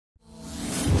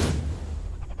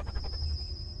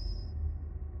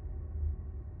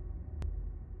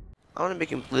I want to be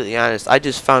completely honest. I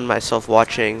just found myself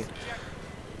watching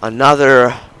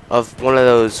another of one of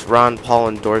those Ron Paul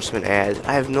endorsement ads.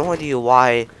 I have no idea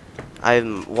why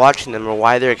I'm watching them or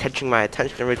why they're catching my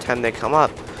attention every time they come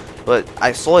up. But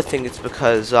I solely think it's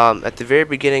because at the very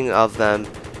beginning of them,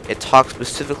 it talks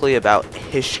specifically about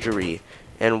history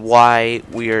and why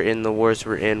we are in the wars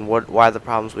we're in, why the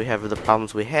problems we have are the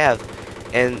problems we have,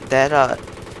 and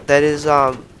that is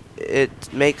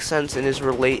it makes sense and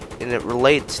it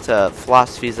relates to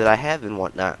philosophies that I have and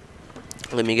whatnot.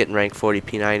 Let me get in rank 40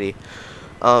 P90.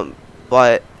 Um,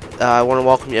 but I want to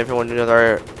welcome everyone to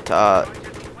another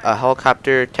a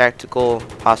helicopter tactical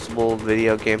possible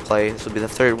video gameplay. This will be the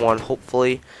third one,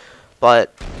 hopefully.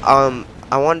 But I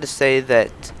wanted to say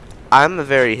that I'm a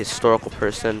very historical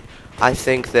person. I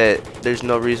think that there's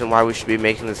no reason why we should be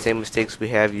making the same mistakes we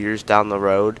have years down the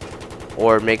road,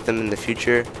 or make them in the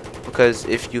future. Because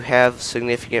if you have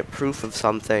significant proof of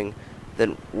something,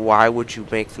 then why would you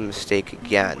make the mistake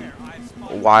again?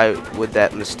 Why would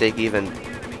that mistake even,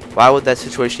 why would that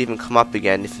situation even come up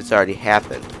again if it's already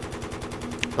happened?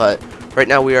 But right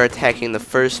now we are attacking the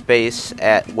first base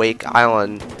at Wake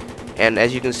Island, and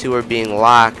as you can see we're being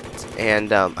locked,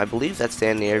 and I believe that's the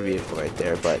anti-air vehicle right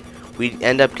there, but we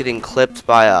end up getting clipped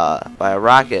by a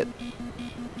rocket.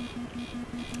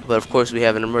 But of course we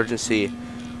have an emergency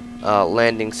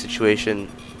landing situation.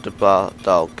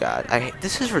 Oh god,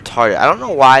 this is retarded. I don't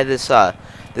know why this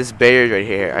barrier right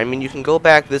here. I mean, you can go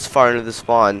back this far into the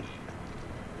spawn,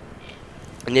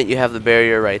 and yet you have the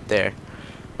barrier right there.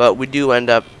 But we do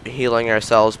end up healing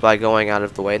ourselves by going out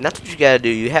of the way, and that's what you gotta do.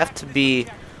 You have to be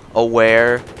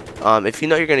aware. If you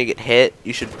know you're gonna get hit,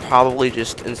 you should probably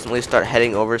just instantly start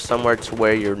heading over somewhere to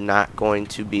where you're not going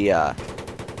to be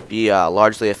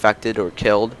largely affected or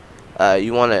killed.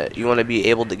 You wanna be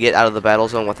able to get out of the battle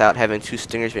zone without having two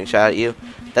stingers being shot at you.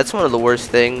 That's one of the worst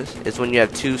things, is when you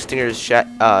have two stingers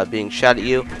being shot at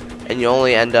you, and you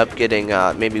only end up getting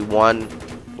maybe one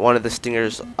of the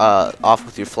stingers off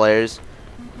with your flares.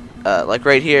 Like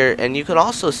right here, and you can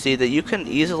also see that you can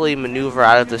easily maneuver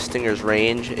out of the stinger's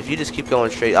range if you just keep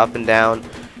going straight up and down,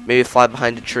 maybe fly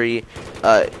behind a tree.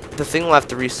 The thing will have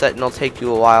to reset, and it'll take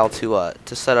you a while to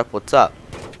set up what's up.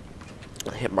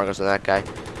 Hit markers on that guy.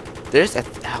 There's that.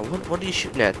 What are you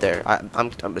shooting at there?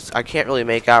 I can't really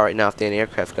make out right now if the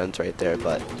anti-aircraft gun's right there,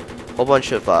 but a whole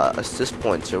bunch of assist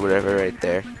points or whatever right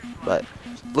there. But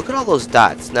look at all those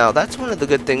dots. Now that's one of the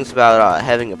good things about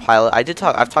having a pilot.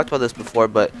 I've talked about this before,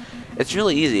 but it's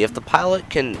really easy. If the pilot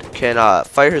can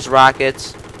fire his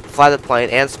rockets, fly the plane,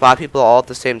 and spot people all at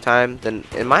the same time, then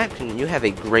in my opinion you have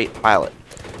a great pilot.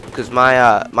 Because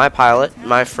my pilot,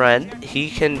 my friend, he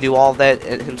can do all that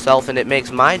himself, and it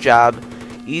makes my job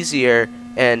easier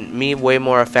and me way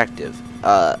more effective.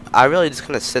 I really just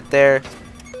kind of sit there,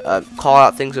 call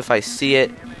out things if I see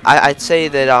it. I'd say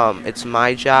that it's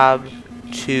my job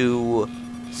to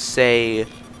say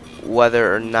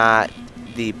whether or not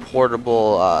the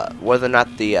portable, whether or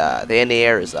not the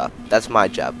anti-air is up. That's my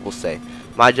job. We'll say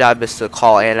my job is to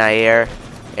call anti-air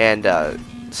and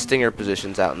stinger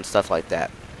positions out and stuff like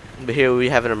that. But here we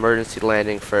have an emergency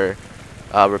landing for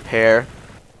repair,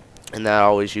 and that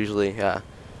always usually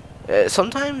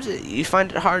sometimes you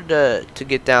find it hard to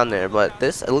get down there, but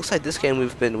it looks like this game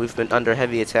we've been under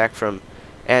heavy attack from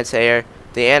anti-air.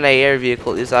 The anti-air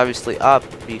vehicle is obviously up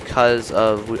because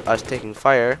of us taking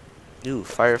fire. Ooh,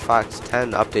 Firefox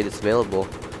 10 update is available.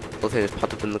 Both things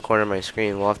popped up in the corner of my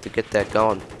screen. We'll have to get that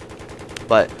going.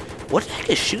 But what the heck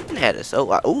is shooting at us?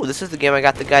 Oh, ooh, this is the game I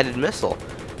got the guided missile.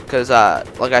 Because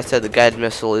like I said, the guided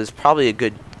missile is probably a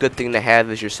good thing to have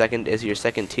as your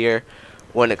second tier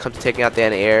when it comes to taking out the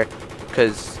anti-air,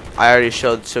 because I already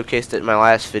showcased it in my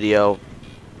last video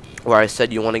where I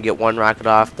said you want to get one rocket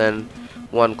off, then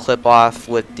one clip off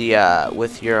with the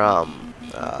with your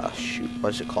shoot,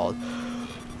 what's it called,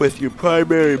 with your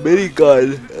primary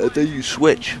minigun, and then you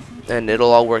switch, and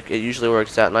it'll all work. It usually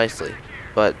works out nicely.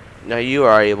 But now you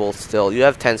are able you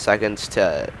have 10 seconds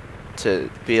to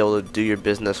be able to do your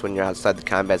business when you're outside the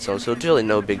combat zone, so it's really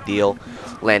no big deal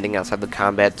landing outside the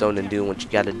combat zone and doing what you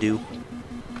gotta do.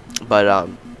 But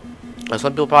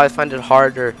some people probably find it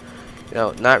hard, or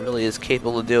not really as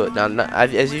capable to do it. Now,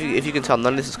 if you can tell,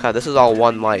 none of this is all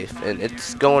one life, and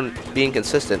it's being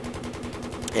consistent.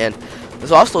 And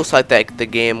this also looks like the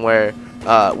game where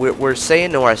we're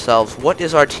saying to ourselves, what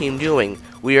is our team doing?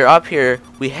 We are up here,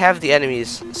 we have the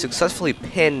enemies successfully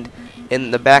pinned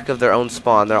in the back of their own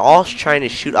spawn. They're all trying to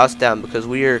shoot us down because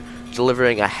we are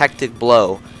delivering a hectic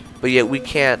blow, but yet we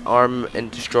can't arm and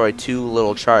destroy two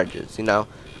little charges,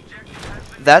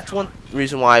 That's one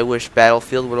reason why I wish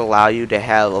Battlefield would allow you to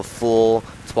have a full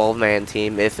 12-man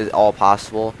team, if at all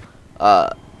possible.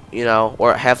 you know,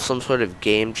 or have some sort of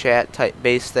game chat type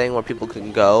based thing where people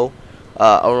can go,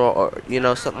 or you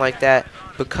know, something like that,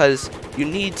 because you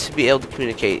need to be able to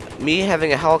communicate. Me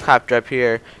having a helicopter up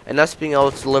here and us being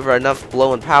able to deliver enough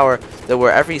blow and power that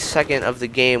where every second of the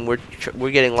game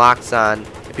we're getting locks on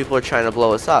and people are trying to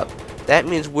blow us up. That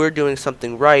means we're doing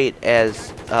something right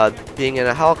as being in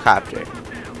a helicopter.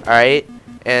 Alright?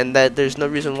 And that there's no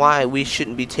reason why we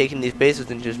shouldn't be taking these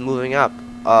bases and just moving up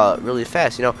really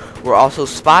fast. You know, we're also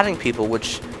spotting people,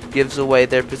 which gives away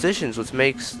their positions, which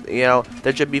makes, you know,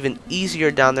 their job even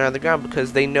easier down there on the ground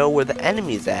because they know where the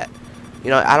enemy's at. You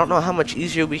know, I don't know how much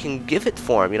easier we can give it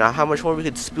for them. You know, how much more we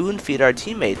could spoon feed our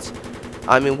teammates.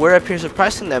 I mean, we're up here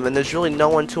suppressing them, and there's really no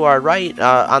one to our right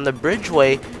on the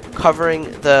bridgeway covering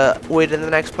the way to the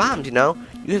next bombs. You know,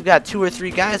 you've got 2 or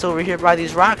 3 guys over here by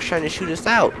these rocks trying to shoot us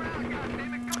out.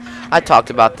 I talked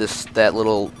about that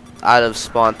little out of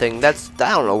spawn thing. I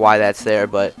don't know why that's there,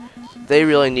 but they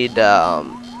really need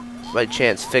to by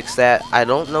chance fix that. I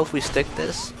don't know if we stick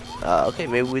this. Okay,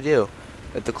 maybe we do.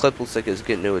 If the clip looks like it's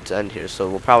getting to its end here, so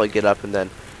we'll probably get up and then.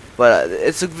 But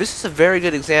this is a very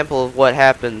good example of what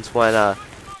happens when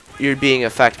you're being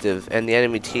effective and the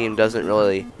enemy team doesn't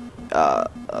really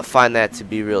find that to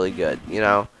be really good. You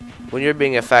know, when you're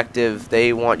being effective,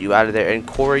 they want you out of there. And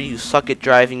Corey, you suck at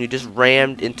driving. You just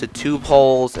rammed into 2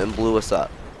 poles and blew us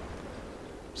up.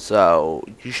 So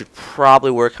you should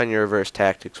probably work on your reverse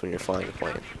tactics when you're flying a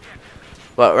plane.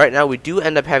 But right now we do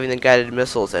end up having the guided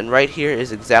missiles, and right here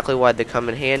is exactly why they come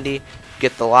in handy.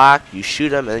 Get the lock, you shoot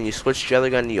them, and then you switch to the other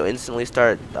gun, and you instantly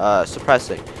start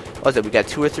suppressing. What was it? We got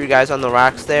 2 or 3 guys on the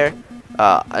rocks there.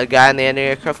 A guy in the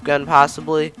anti-aircraft gun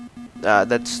possibly.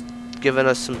 That's giving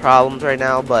us some problems right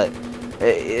now, but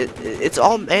it's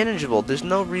all manageable. There's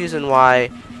no reason why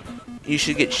you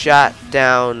should get shot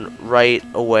down right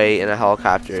away in a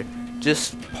helicopter.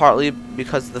 Just partly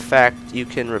because of the fact you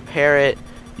can repair it.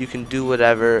 You can do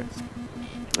whatever,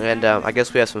 and I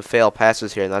guess we have some fail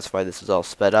passes here, and that's why this is all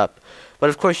sped up. But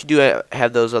of course you do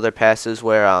have those other passes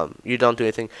where you don't do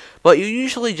anything, but you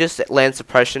usually just land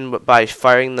suppression by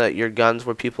firing your guns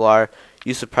where people are.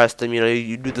 You suppress them, you know,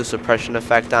 you do the suppression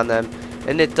effect on them,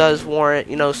 and it does warrant,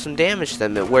 you know, some damage to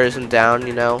them. It wears them down,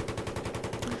 you know.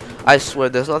 I swear,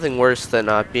 there's nothing worse than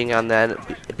being on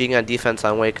defense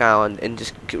on Wake Island and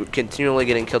just continually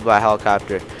getting killed by a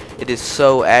helicopter. It is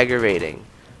so aggravating.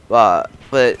 But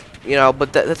you know,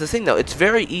 that's the thing though. It's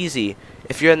very easy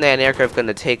if you're in that aircraft going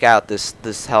to take out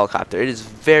this helicopter. It is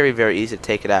very, very easy to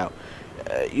take it out.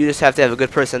 You just have to have a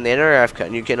good person in the aircraft,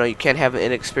 and you can't have an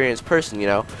inexperienced person, you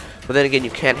know. But then again, you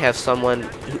can't have someone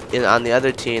on the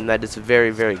other team that is a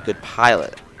very, very good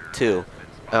pilot too.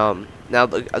 Now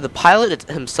the pilot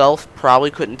himself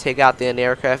probably couldn't take out the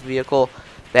aircraft vehicle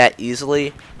that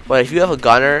easily, but if you have a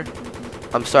gunner,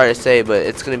 I'm sorry to say, but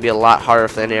it's going to be a lot harder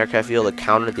for the aircraft vehicle to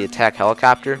counter the attack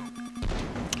helicopter.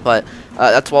 But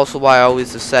that's also why I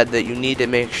always have said that you need to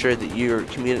make sure that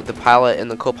the pilot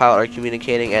and the co-pilot are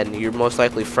communicating, and you're most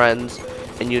likely friends,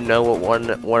 and you know what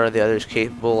one or the other is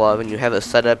capable of, and you have a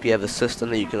setup, you have a system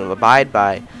that you can abide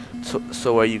by,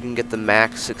 so where you can get the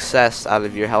max success out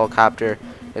of your helicopter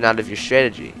and out of your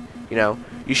strategy. You know,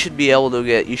 you should be able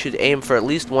to you should aim for at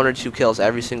least 1 or 2 kills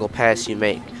every single pass you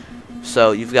make.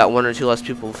 So you've got 1 or 2 less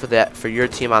people for your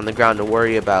team on the ground to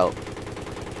worry about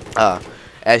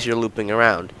as you're looping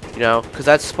around. You know, because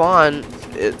that spawn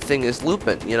thing is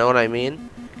looping. You know what I mean?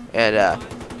 And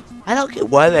I don't get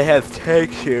why they have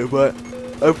tanks here, but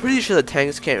I'm pretty sure the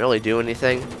tanks can't really do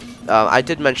anything. I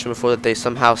did mention before that they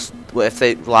somehow, if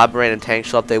they lob ran and tank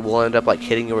show up, they will end up like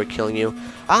hitting you or killing you.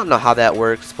 I don't know how that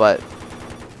works, but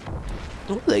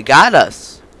ooh, they got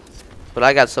us. But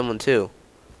I got someone too.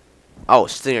 Oh,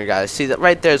 Stinger guys. See that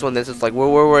right there is when this is like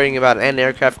we're worrying about an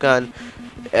aircraft gun,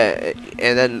 and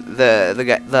then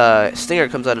the Stinger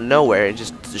comes out of nowhere and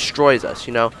just destroys us.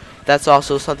 You know, that's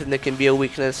also something that can be a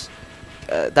weakness.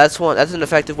 That's an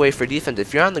effective way for defense.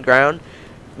 If you're on the ground,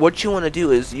 what you want to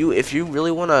do is if you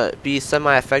really want to be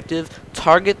semi-effective,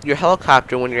 target your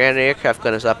helicopter when your anti-aircraft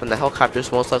gun is up, and the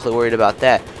helicopter's most likely worried about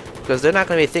that because they're not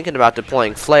going to be thinking about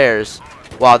deploying flares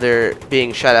while they're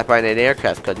being shot at by an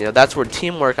aircraft gun. You know, that's where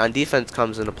teamwork on defense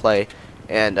comes into play,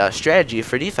 and strategy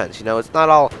for defense. You know, it's not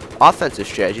all offensive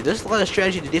strategy. There's a lot of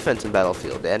strategy to defense in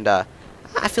Battlefield, and I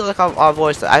feel like I'll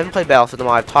voice that. I haven't played Battlefield in a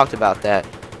while. I've talked about that.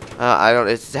 I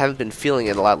haven't been feeling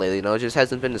it a lot lately. You know, it just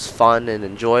hasn't been as fun and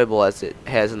enjoyable as it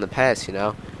has in the past. You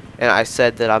know, and I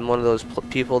said that I'm one of those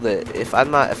people that if I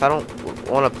don't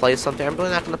want to play something, I'm really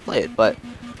not going to play it. But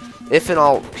if in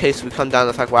all case we come down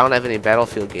to the fact where I don't have any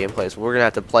Battlefield gameplays, we're gonna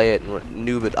have to play it and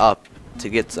noob it up to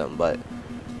get some. But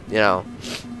you know,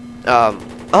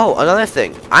 oh, another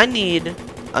thing, I need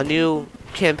a new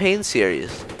campaign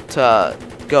series to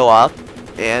go up,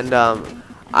 and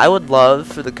I would love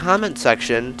for the comment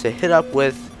section to hit up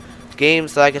with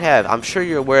games that I could have. I'm sure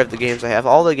you're aware of the games I have.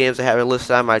 All the games I have are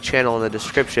listed on my channel in the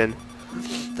description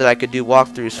that I could do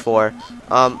walkthroughs for.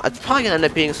 It's probably gonna end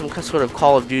up being some sort of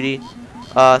Call of Duty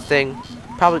thing.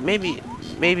 Probably,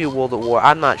 maybe World at War.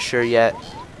 I'm not sure yet,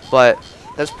 but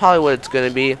that's probably what it's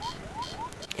gonna be.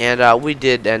 And we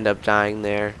did end up dying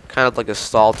there, kind of like a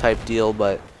stall type deal,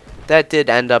 but that did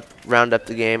end up round up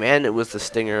the game, and it was the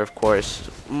stinger, of course.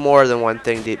 More than one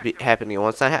thing happening at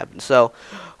once that happened. So,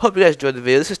 hope you guys enjoyed the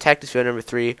video. This is Tactics video number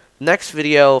 3. Next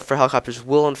video for helicopters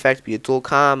will in fact be a dual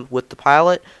comm with the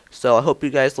pilot. So I hope you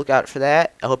guys look out for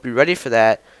that. I hope you're ready for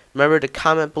that. Remember to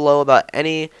comment below about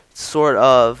any sort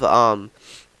of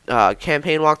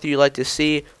campaign walkthrough you'd like to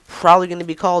see. Probably going to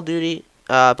be Call of Duty.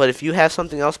 But if you have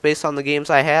something else based on the games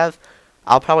I have,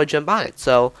 I'll probably jump on it.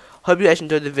 So, hope you guys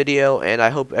enjoyed the video, and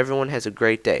I hope everyone has a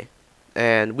great day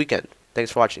and weekend.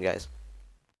 Thanks for watching, guys.